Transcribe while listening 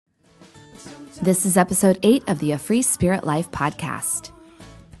This is episode 8 of the A Free Spirit Life podcast.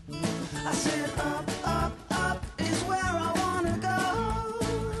 I said up is where I wanna go.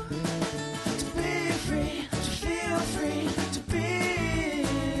 To be free, to feel free, to be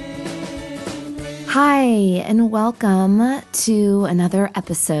me. Hi, and welcome to another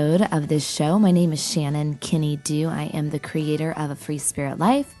episode of this show. My name is Shannon Kinney-Dew. I am the creator of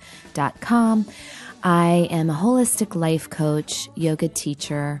AFreeSpiritLife.com. I am a holistic life coach, yoga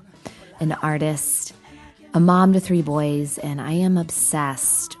teacher, an artist, a mom to 3 boys, and I am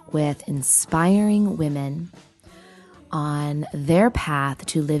obsessed with inspiring women on their path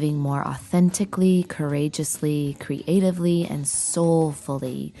to living more authentically, courageously, creatively, and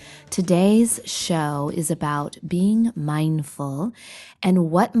soulfully. Today's show is about being mindful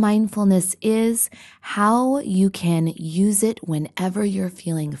and what mindfulness is, how you can use it whenever you're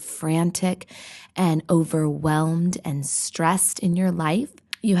feeling frantic and overwhelmed and stressed in your life.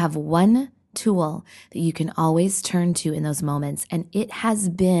 You have one tool that you can always turn to in those moments, and it has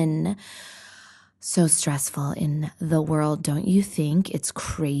been so stressful in the world, don't you think? It's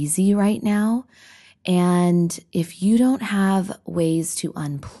crazy right now. And if you don't have ways to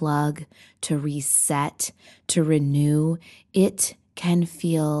unplug, to reset, to renew, it can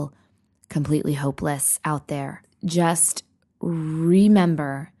feel completely hopeless out there. Just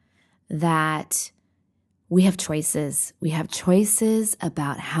remember that we have choices. We have choices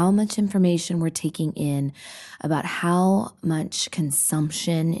about how much information we're taking in, about how much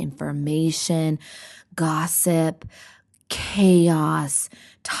consumption, information, gossip, chaos,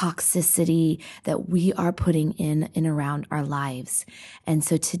 toxicity that we are putting in and around our lives. And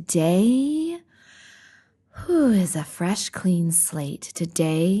so today is a fresh, clean slate.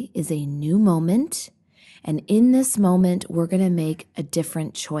 Today is a new moment. And in this moment, we're going to make a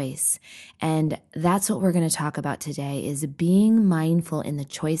different choice. And that's what we're going to talk about today, is being mindful in the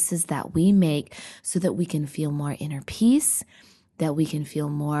choices that we make so that we can feel more inner peace, that we can feel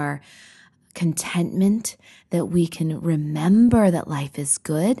more contentment, that we can remember that life is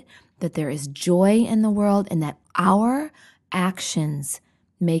good, that there is joy in the world, and that our actions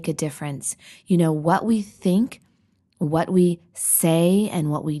make a difference. You know, what we think, what we say, and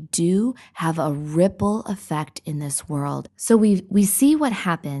what we do have a ripple effect in this world. So we see what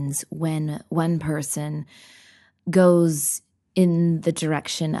happens when one person goes in the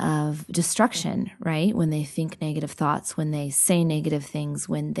direction of destruction, right? When they think negative thoughts, when they say negative things,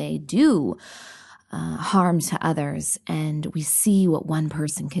 when they do harm to others, and we see what one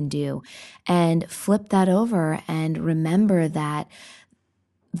person can do, and flip that over and remember that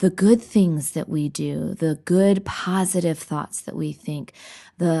the good things that we do, the good positive thoughts that we think,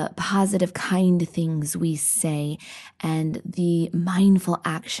 the positive kind things we say, and the mindful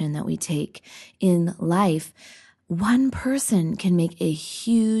action that we take in life, one person can make a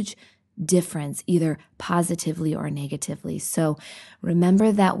huge difference, either positively or negatively. So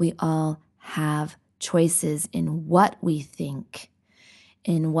remember that we all have choices in what we think,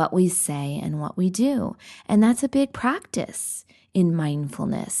 in what we say, and what we do. And that's a big practice in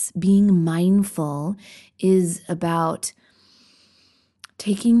mindfulness. Being mindful is about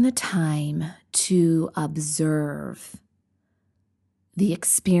taking the time to observe the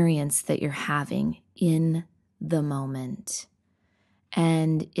experience that you're having in the moment.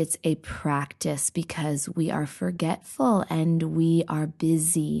 And it's a practice because we are forgetful and we are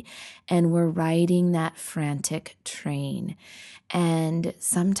busy and we're riding that frantic train. And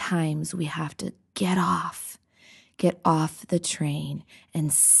sometimes we have to get off the train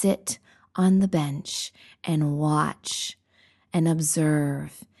and sit on the bench and watch and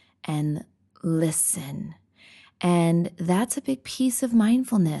observe and listen. And that's a big piece of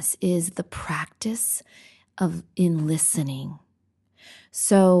mindfulness, is the practice in listening.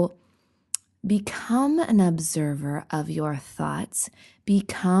 So become an observer of your thoughts,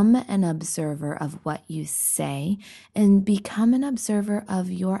 become an observer of what you say, and become an observer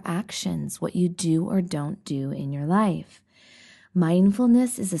of your actions, what you do or don't do in your life.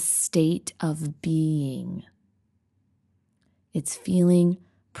 Mindfulness is a state of being. It's feeling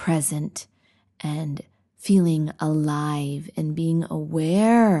present and feeling alive and being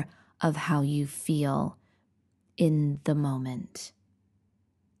aware of how you feel in the moment.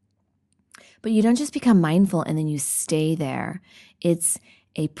 But you don't just become mindful and then you stay there. It's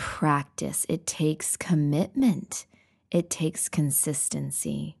a practice. It takes commitment. It takes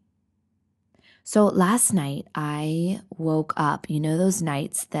consistency. So last night I woke up, you know, those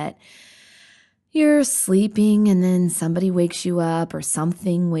nights that you're sleeping and then somebody wakes you up or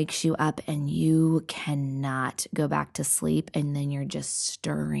something wakes you up and you cannot go back to sleep, and then you're just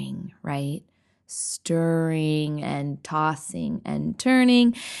stirring, right? stirring and tossing and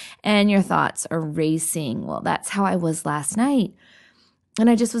turning, and your thoughts are racing. Well, that's how I was last night. And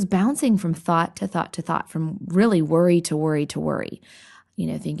I just was bouncing from thought to thought to thought, from really worry to worry to worry.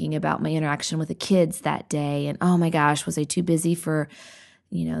 Thinking about my interaction with the kids that day. And oh my gosh, was I too busy for,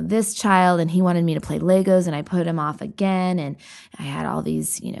 this child? And he wanted me to play Legos and I put him off again. And I had all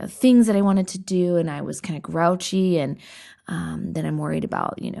these, things that I wanted to do. And I was kind of grouchy. And then I'm worried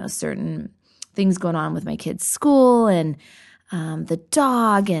about, certain things going on with my kids' school and the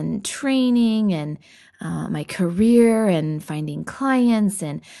dog and training and my career and finding clients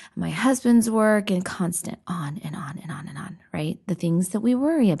and my husband's work and constant on and on and on and on, right? The things that we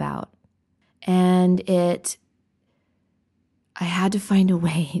worry about. And I had to find a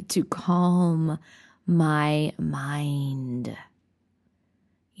way to calm my mind.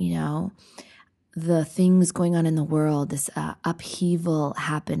 The things going on in the world, this upheaval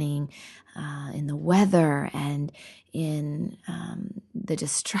happening in the weather and in the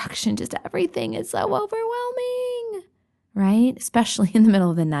destruction, just everything is so overwhelming, right? Especially in the middle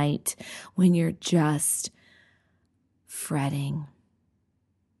of the night when you're just fretting.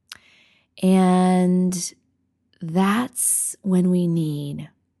 And that's when we need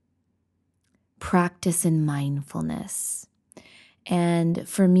practice in mindfulness. And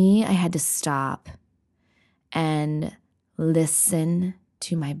for me, I had to stop and listen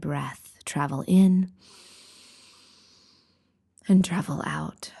to my breath travel in and travel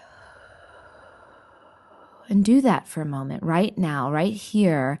out. And do that for a moment right now, right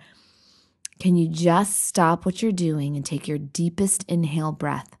here. Can you just stop what you're doing and take your deepest inhale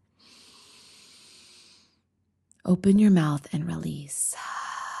breath? Open your mouth and release.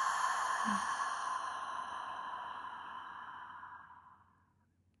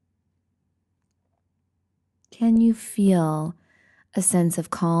 Can you feel a sense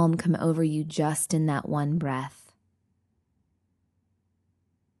of calm come over you just in that one breath?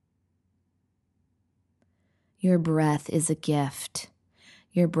 Your breath is a gift.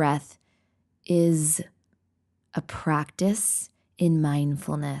 Your breath is a practice in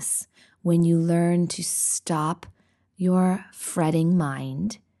mindfulness. When you learn to stop your fretting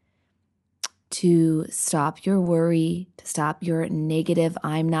mind, to stop your worry, to stop your negative,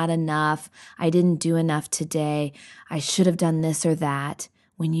 I'm not enough, I didn't do enough today, I should have done this or that.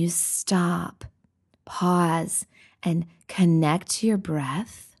 When you stop, pause, and connect to your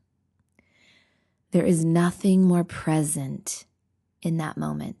breath, there is nothing more present in that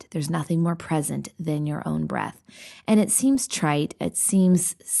moment. There's nothing more present than your own breath. And it seems trite, it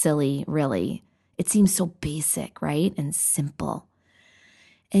seems silly, really. It seems so basic, right? And simple.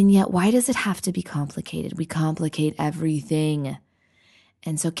 And yet, why does it have to be complicated? We complicate everything.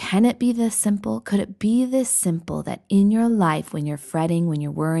 And so can it be this simple? Could it be this simple that in your life, when you're fretting, when you're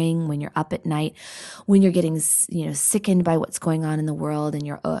worrying, when you're up at night, when you're getting, sickened by what's going on in the world and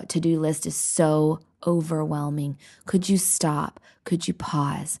your to-do list is so overwhelming, could you stop? Could you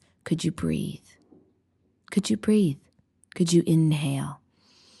pause? Could you breathe? Could you breathe? Could you inhale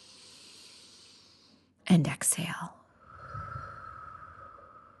and exhale?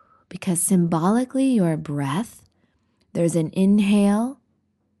 Because symbolically, your breath, there's an inhale,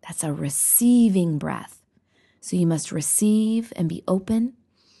 that's a receiving breath. So you must receive and be open.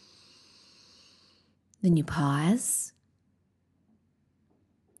 Then you pause.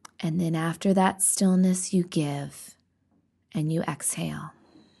 And then after that stillness, you give and you exhale.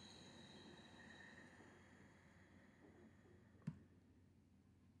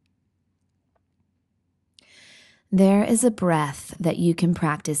 There is a breath that you can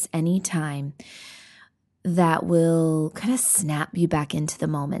practice anytime that will kind of snap you back into the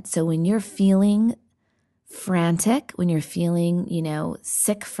moment. So when you're feeling frantic, when you're feeling,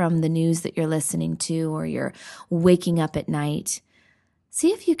 sick from the news that you're listening to, or you're waking up at night,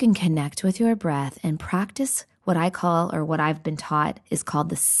 see if you can connect with your breath and practice what I call, or what I've been taught is called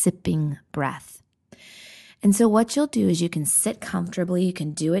the sipping breath. And so what you'll do is you can sit comfortably. You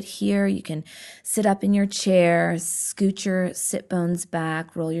can do it here. You can sit up in your chair, scoot your sit bones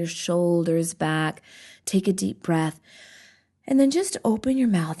back, roll your shoulders back, take a deep breath, and then just open your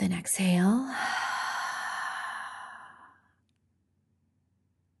mouth and exhale.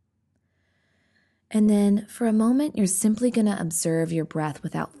 And then for a moment, you're simply going to observe your breath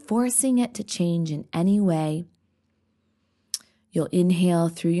without forcing it to change in any way. You'll inhale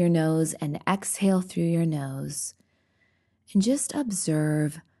through your nose and exhale through your nose. And just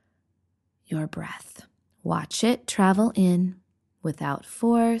observe your breath. Watch it travel in without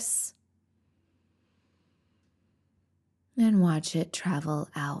force. And watch it travel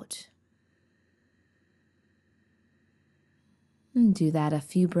out. And do that a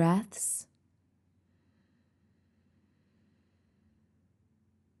few breaths.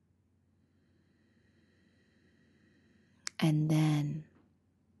 And then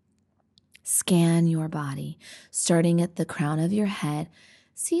scan your body, starting at the crown of your head.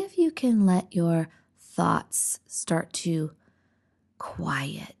 See if you can let your thoughts start to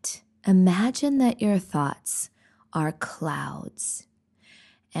quiet. Imagine that your thoughts are clouds,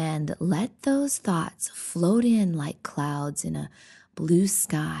 and let those thoughts float in like clouds in a blue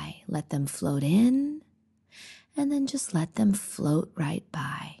sky. Let them float in, and then just let them float right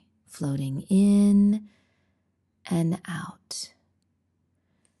by, floating in and out.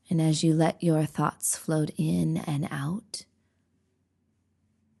 And as you let your thoughts float in and out,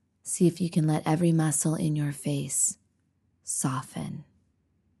 see if you can let every muscle in your face soften.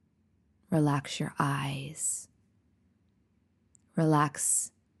 Relax your eyes.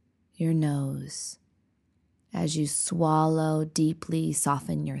 Relax your nose. As you swallow deeply,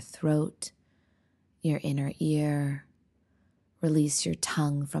 soften your throat, your inner ear. Release your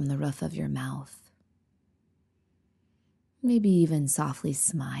tongue from the roof of your mouth. Maybe even softly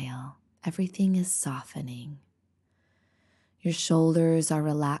smile. Everything is softening. Your shoulders are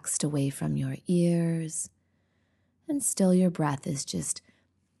relaxed away from your ears, and still your breath is just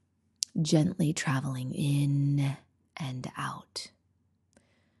gently traveling in and out.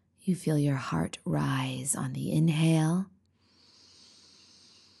 You feel your heart rise on the inhale,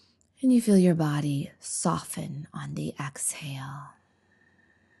 and you feel your body soften on the exhale.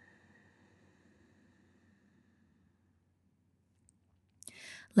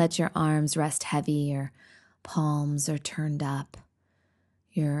 Let your arms rest heavy, your palms are turned up,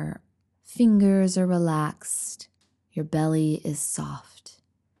 your fingers are relaxed, your belly is soft,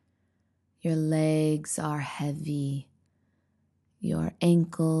 your legs are heavy, your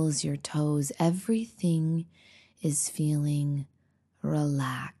ankles, your toes, everything is feeling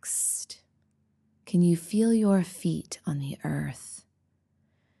relaxed. Can you feel your feet on the earth?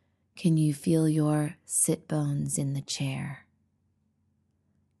 Can you feel your sit bones in the chair?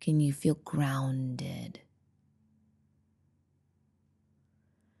 Can you feel grounded?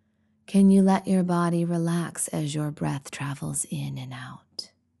 Can you let your body relax as your breath travels in and out?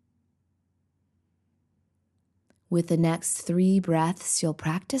 With the next 3 breaths, you'll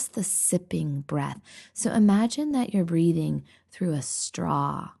practice the sipping breath. So imagine that you're breathing through a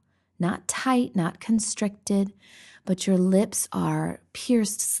straw, not tight, not constricted, but your lips are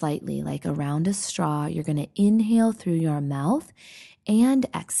pierced slightly like around a straw. You're going to inhale through your mouth and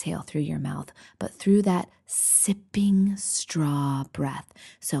exhale through your mouth, but through that sipping straw breath.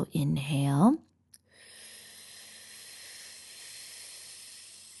 So inhale.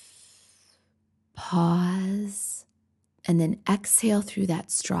 Pause. And then exhale through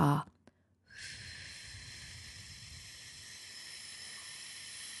that straw.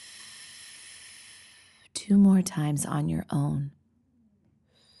 Two more times on your own.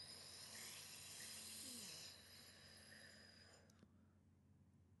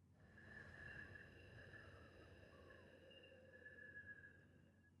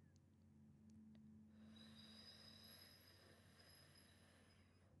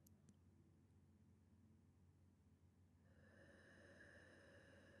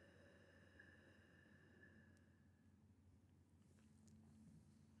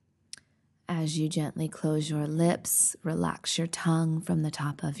 As you gently close your lips, relax your tongue from the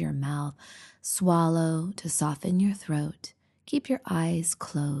top of your mouth. Swallow to soften your throat. Keep your eyes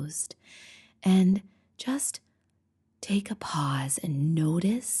closed. And just take a pause and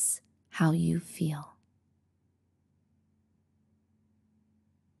notice how you feel.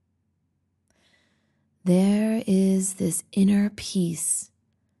 There is this inner peace,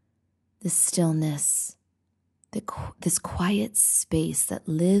 this stillness, this quiet space that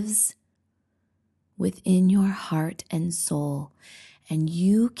lives within your heart and soul, and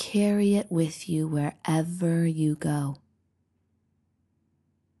you carry it with you wherever you go.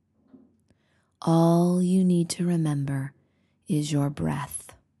 All you need to remember is your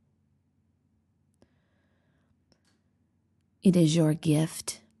breath. It is your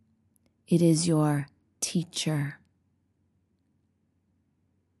gift. It is your teacher.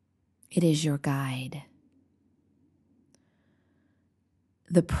 It is your guide.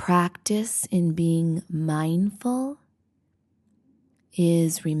 The practice in being mindful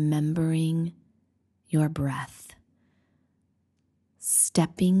is remembering your breath,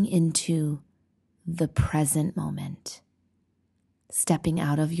 stepping into the present moment, stepping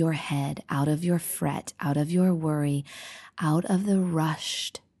out of your head, out of your fret, out of your worry, out of the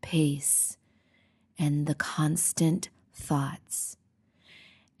rushed pace and the constant thoughts,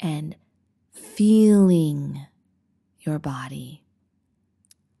 and feeling your body.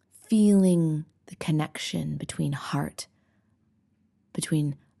 Feeling the connection between heart,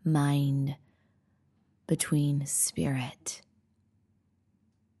 between mind, between spirit.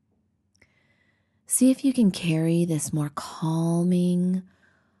 See if you can carry this more calming,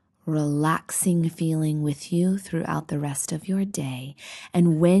 relaxing feeling with you throughout the rest of your day.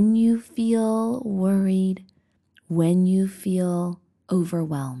 And when you feel worried, when you feel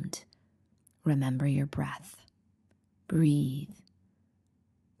overwhelmed, remember your breath. Breathe,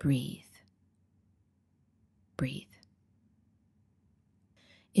 breathe, breathe.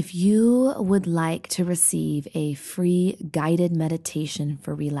 If you would like to receive a free guided meditation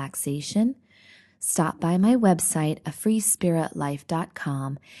for relaxation, stop by my website,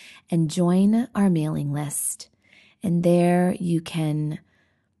 afreespiritlife.com, and join our mailing list. And there you can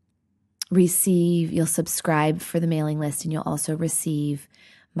you'll subscribe for the mailing list, and you'll also receive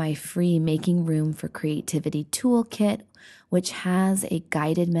my free Making Room for Creativity toolkit, which has a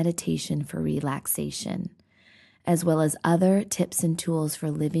guided meditation for relaxation, as well as other tips and tools for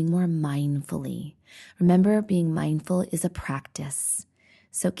living more mindfully. Remember, being mindful is a practice.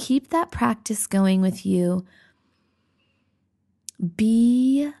 So keep that practice going with you.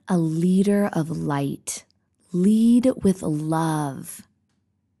 Be a leader of light. Lead with love.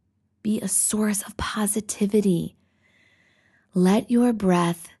 Be a source of positivity. Let your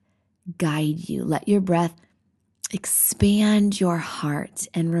breath guide you. Let your breath expand your heart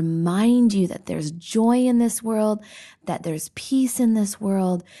and remind you that there's joy in this world, that there's peace in this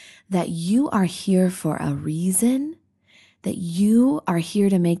world, that you are here for a reason, that you are here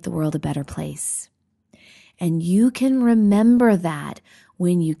to make the world a better place. And you can remember that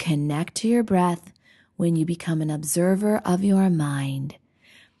when you connect to your breath, when you become an observer of your mind,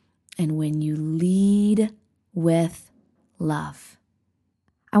 and when you lead with love.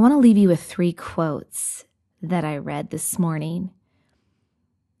 I want to leave you with 3 quotes that I read this morning.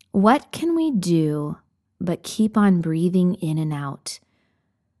 What can we do but keep on breathing in and out,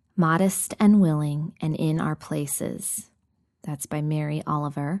 modest and willing and in our places? That's by Mary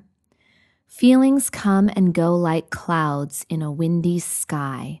Oliver. Feelings come and go like clouds in a windy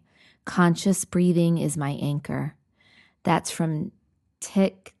sky. Conscious breathing is my anchor. That's from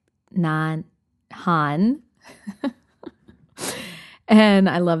Thich Nhat Hanh. And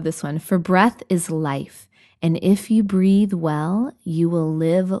I love this one. For breath is life, and if you breathe well, you will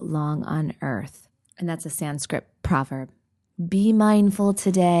live long on earth. And that's a Sanskrit proverb. Be mindful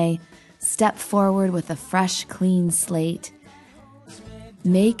today. Step forward with a fresh, clean slate.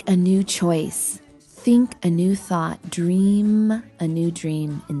 Make a new choice. Think a new thought. Dream a new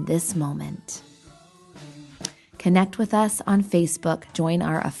dream in this moment. Connect with us on Facebook. Join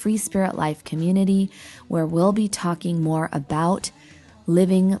our A Free Spirit Life community, where we'll be talking more about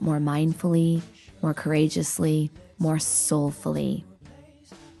living more mindfully, more courageously, more soulfully.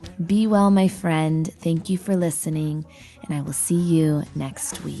 Be well, my friend. Thank you for listening, and I will see you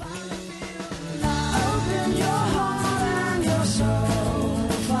next week.